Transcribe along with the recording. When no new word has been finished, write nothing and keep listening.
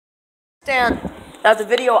Understand that the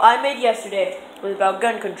video I made yesterday was about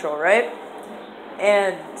gun control, right?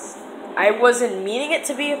 And I wasn't meaning it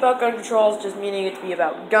to be about gun control, I was just meaning it to be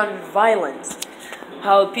about gun violence.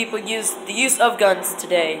 How people use the use of guns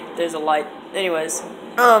today. There's a light. Anyways,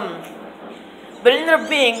 but it ended up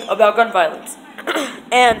being about gun violence.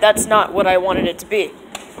 And that's not what I wanted it to be.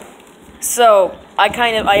 So, I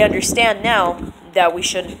understand now that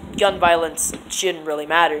gun violence shouldn't really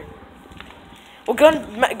matter. Well,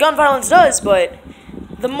 gun violence does, but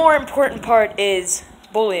the more important part is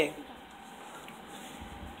bullying.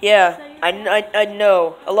 Yeah, I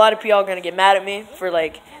know a lot of people are gonna get mad at me for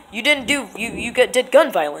you did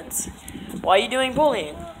gun violence. Why are you doing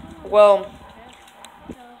bullying? Well,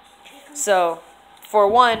 so for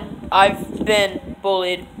one, I've been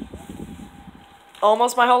bullied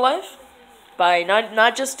almost my whole life by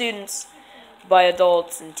not just students, by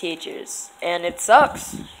adults and teachers, and it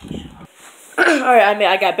sucks. Alright,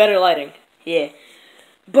 I got better lighting. Yeah.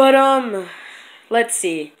 But, let's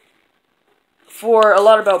see. For a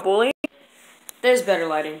lot about bullying, there's better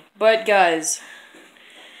lighting. But, guys,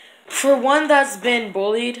 for one that's been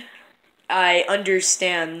bullied, I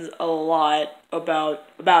understand a lot about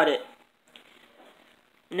it.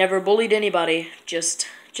 Never bullied anybody, just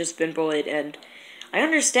been bullied, and I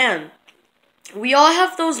understand. We all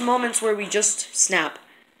have those moments where we just snap.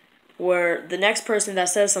 Where the next person that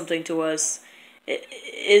says something to us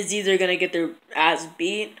is either going to get their ass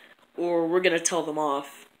beat or we're going to tell them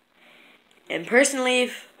off. And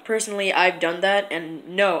personally, I've done that, and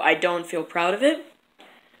no, I don't feel proud of it,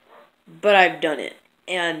 but I've done it.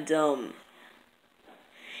 And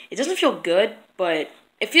it doesn't feel good, but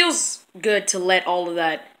it feels good to let all of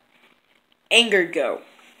that anger go.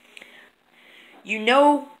 You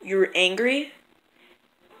know you're angry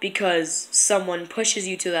because someone pushes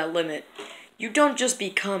you to that limit. You don't just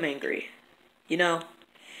become angry, you know?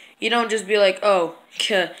 You don't just be like, oh,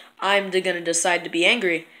 I'm gonna decide to be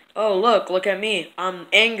angry. Oh, look at me, I'm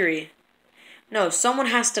angry. No, someone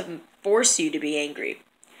has to force you to be angry.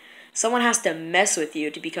 Someone has to mess with you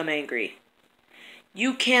to become angry.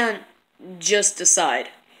 You can't just decide.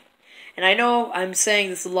 And I know I'm saying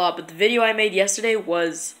this a lot, but the video I made yesterday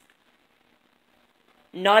was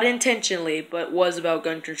not intentionally, but was about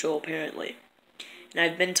gun control apparently, and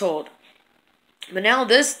I've been told. But now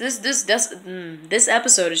this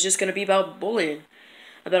episode is just gonna be about bullying,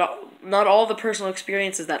 about not all the personal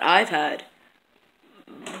experiences that I've had,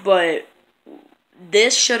 but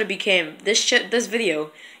this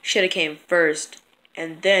video should have came first,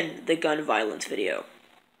 and then the gun violence video,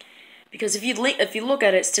 because if you look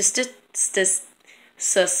at it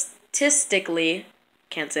statistically,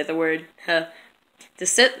 can't say the word, that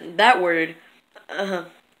word,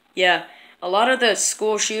 yeah, a lot of the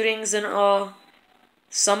school shootings and all,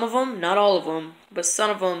 some of them, not all of them, but some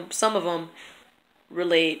of them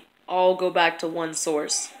all go back to one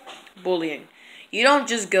source: bullying. You don't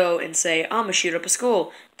just go and say, I'm gonna shoot up a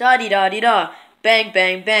school, da-dee-da-dee-da, bang,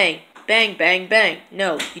 bang, bang, bang, bang, bang.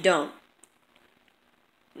 No, you don't.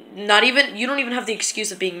 You don't even have the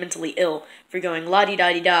excuse of being mentally ill for going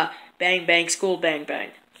la-dee-da-dee-da, bang, bang, school, bang, bang.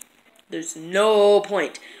 There's no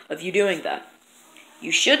point of you doing that.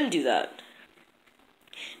 You shouldn't do that.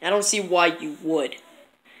 I don't see why you would.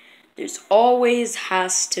 There's always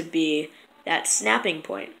has to be that snapping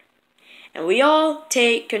point. And we all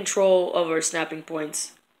take control of our snapping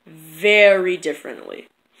points very differently.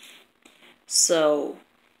 So,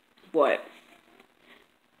 what?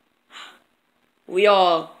 We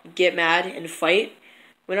all get mad and fight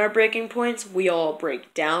when our breaking points. We all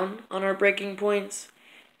break down on our breaking points.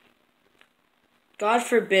 God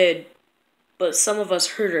forbid, but some of us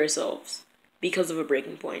hurt ourselves because of a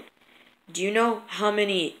breaking point. Do you know how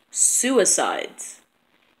many suicides,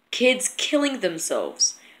 kids killing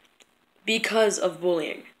themselves because of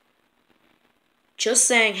bullying? Just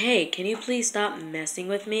saying, hey, can you please stop messing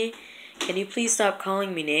with me? Can you please stop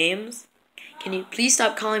calling me names? Can you please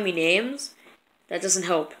stop calling me names? That doesn't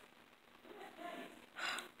help.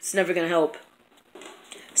 It's never gonna help.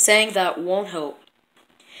 Saying that won't help.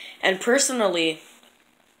 And personally,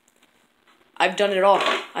 I've done it all.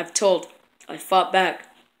 I've fought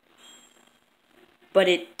back. But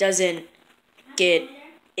it doesn't get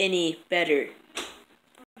any better.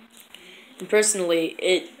 And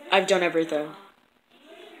personally, I've done everything.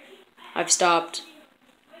 I've stopped.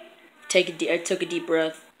 I took a deep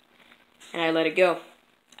breath. And I let it go.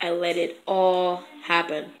 I let it all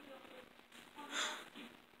happen.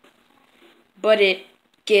 But it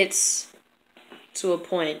gets to a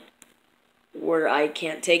point where I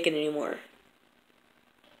can't take it anymore.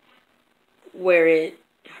 Where it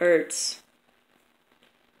hurts.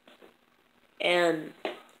 And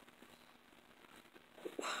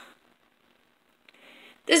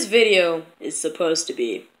This video is supposed to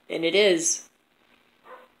be, and it is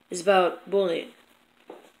about bullying.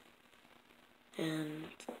 And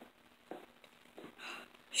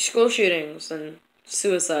school shootings and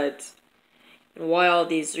suicides. And why all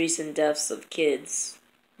these recent deaths of kids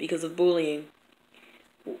because of bullying.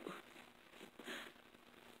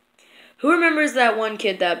 Who remembers that one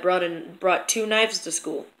kid that brought 2 knives to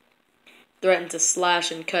school? Threatened to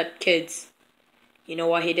slash and cut kids. You know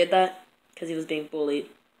why he did that? Because he was being bullied.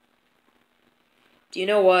 Do you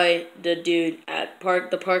know why the dude at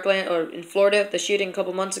the Parkland, or in Florida, the shooting a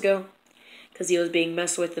couple months ago? Because he was being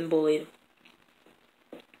messed with and bullied.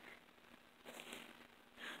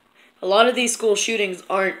 A lot of these school shootings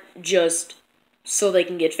aren't just so they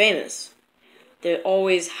can get famous. There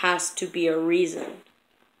always has to be a reason.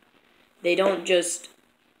 They don't just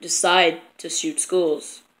decide to shoot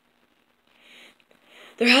schools.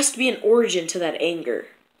 There has to be an origin to that anger.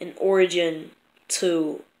 An origin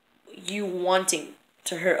to you wanting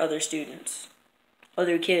to hurt other students,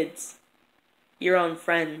 other kids, your own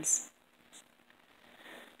friends.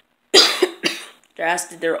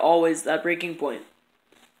 There always that breaking point.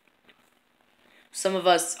 Some of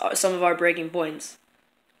our breaking points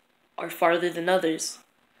are farther than others.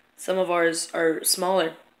 Some of ours are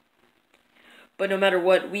smaller. But no matter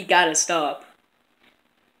what, we gotta stop.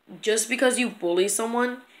 Just because you bully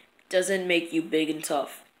someone doesn't make you big and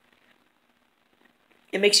tough.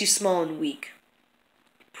 It makes you small and weak.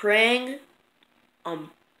 Preying on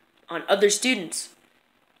other students,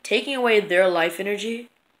 taking away their life energy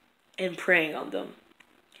and preying on them.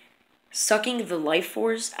 Sucking the life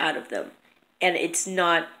force out of them. And it's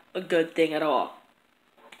not a good thing at all.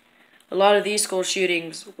 A lot of these school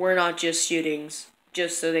shootings were not just shootings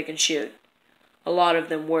just so they can shoot. A lot of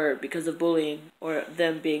them were because of bullying or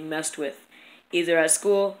them being messed with, either at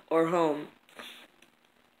school or home.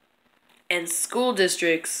 And school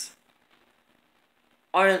districts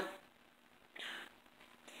aren't...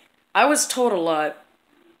 I was told a lot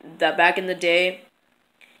that back in the day,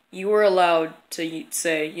 you were allowed to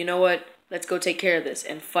say, you know what, let's go take care of this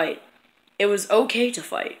and fight. It was okay to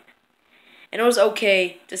fight. And it was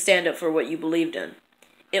okay to stand up for what you believed in.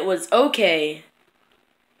 It was okay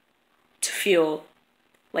to feel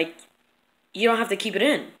like you don't have to keep it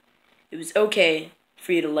in. It was okay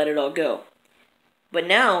for you to let it all go. But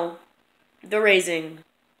now, they're raising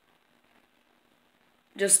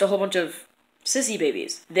just a whole bunch of sissy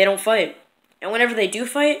babies. They don't fight. And whenever they do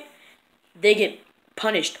fight, they get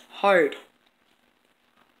punished hard.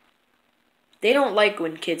 They don't like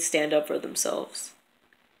when kids stand up for themselves.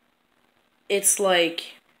 It's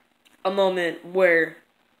like a moment where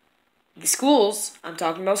the schools, I'm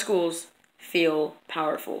talking about schools, feel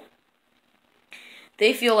powerful.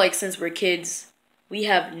 They feel like since we're kids, we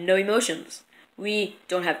have no emotions. We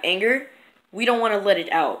don't have anger. We don't want to let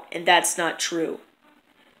it out, and that's not true.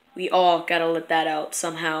 We all gotta let that out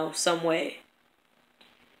somehow, some way.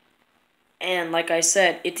 And like I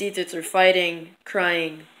said, it's either through fighting,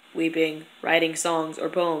 crying, weeping, writing songs, or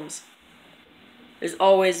poems. There's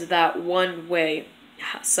always that one way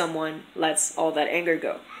someone lets all that anger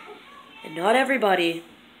go. And not everybody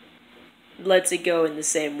lets it go in the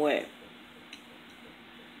same way.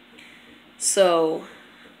 So,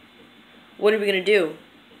 what are we gonna do?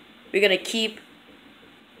 Are we gonna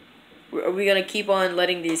keep on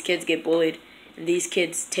letting these kids get bullied and these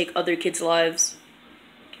kids take other kids' lives?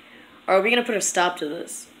 Or are we gonna put a stop to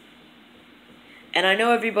this? And I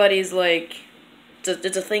know everybody's like,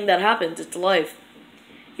 it's a thing that happens, it's life.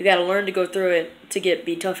 You gotta learn to go through it to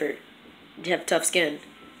be tougher, to have tough skin.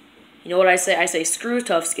 You know what I say? I say, screw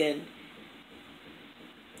tough skin.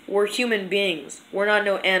 We're human beings. We're not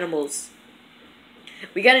no animals.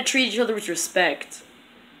 We gotta treat each other with respect.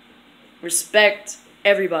 Respect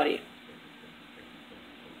everybody.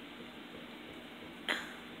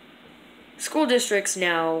 School districts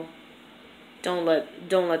now don't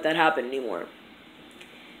let that happen anymore.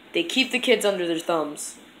 They keep the kids under their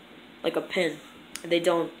thumbs like a pin. And they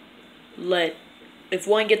don't let, if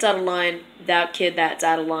one gets out of line, that kid that's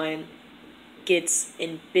out of line gets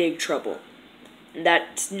in big trouble. And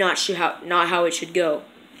that's not how it should go.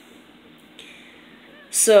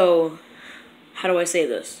 So, how do I say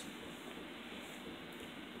this?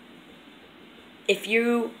 If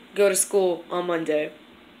you go to school on Monday,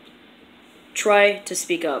 try to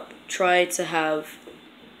speak up. Try to have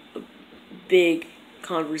a big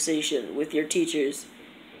conversation with your teachers.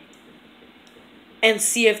 And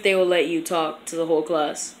see if they will let you talk to the whole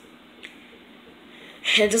class.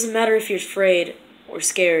 And it doesn't matter if you're afraid or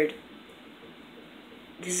scared.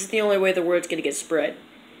 This is the only way the word's gonna get spread.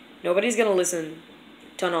 Nobody's gonna listen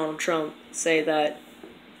to Donald Trump say that,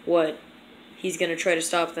 he's going to try to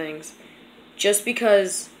stop things. Just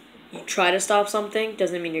because you try to stop something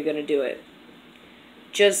doesn't mean you're going to do it.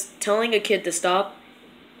 Just telling a kid to stop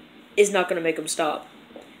is not going to make them stop.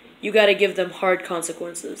 You got to give them hard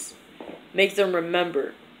consequences. Make them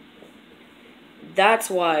remember. That's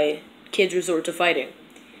why kids resort to fighting.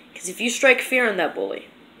 Because if you strike fear on that bully,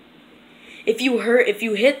 if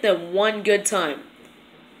you hit them one good time,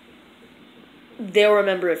 they'll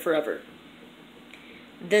remember it forever.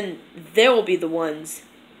 Then they'll be the ones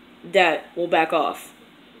that will back off.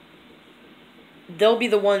 They'll be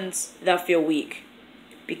the ones that feel weak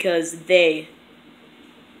because they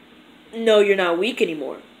know you're not weak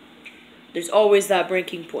anymore. There's always that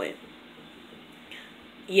breaking point.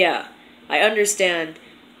 Yeah, I understand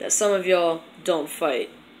that some of y'all don't fight,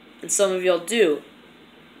 and some of y'all do.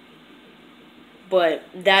 But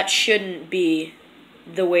that shouldn't be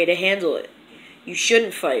the way to handle it. You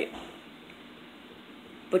shouldn't fight.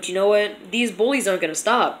 But you know what? These bullies aren't going to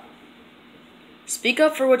stop. Speak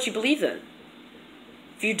up for what you believe in.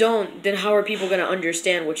 If you don't, then how are people going to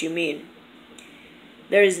understand what you mean?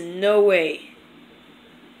 There is no way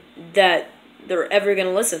that they're ever going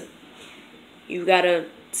to listen. You got to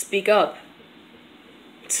speak up.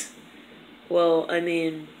 Well, I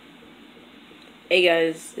mean, hey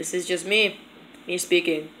guys, this is just me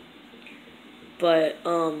speaking. But,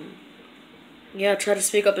 yeah, try to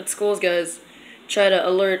speak up at schools, guys. Try to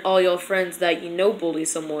alert all your friends that you know bully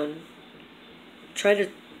someone. Try to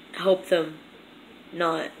help them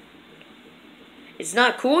not. It's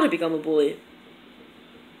not cool to become a bully.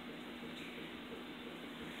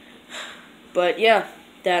 But, yeah,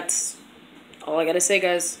 that's all I gotta say,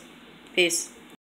 guys. Peace.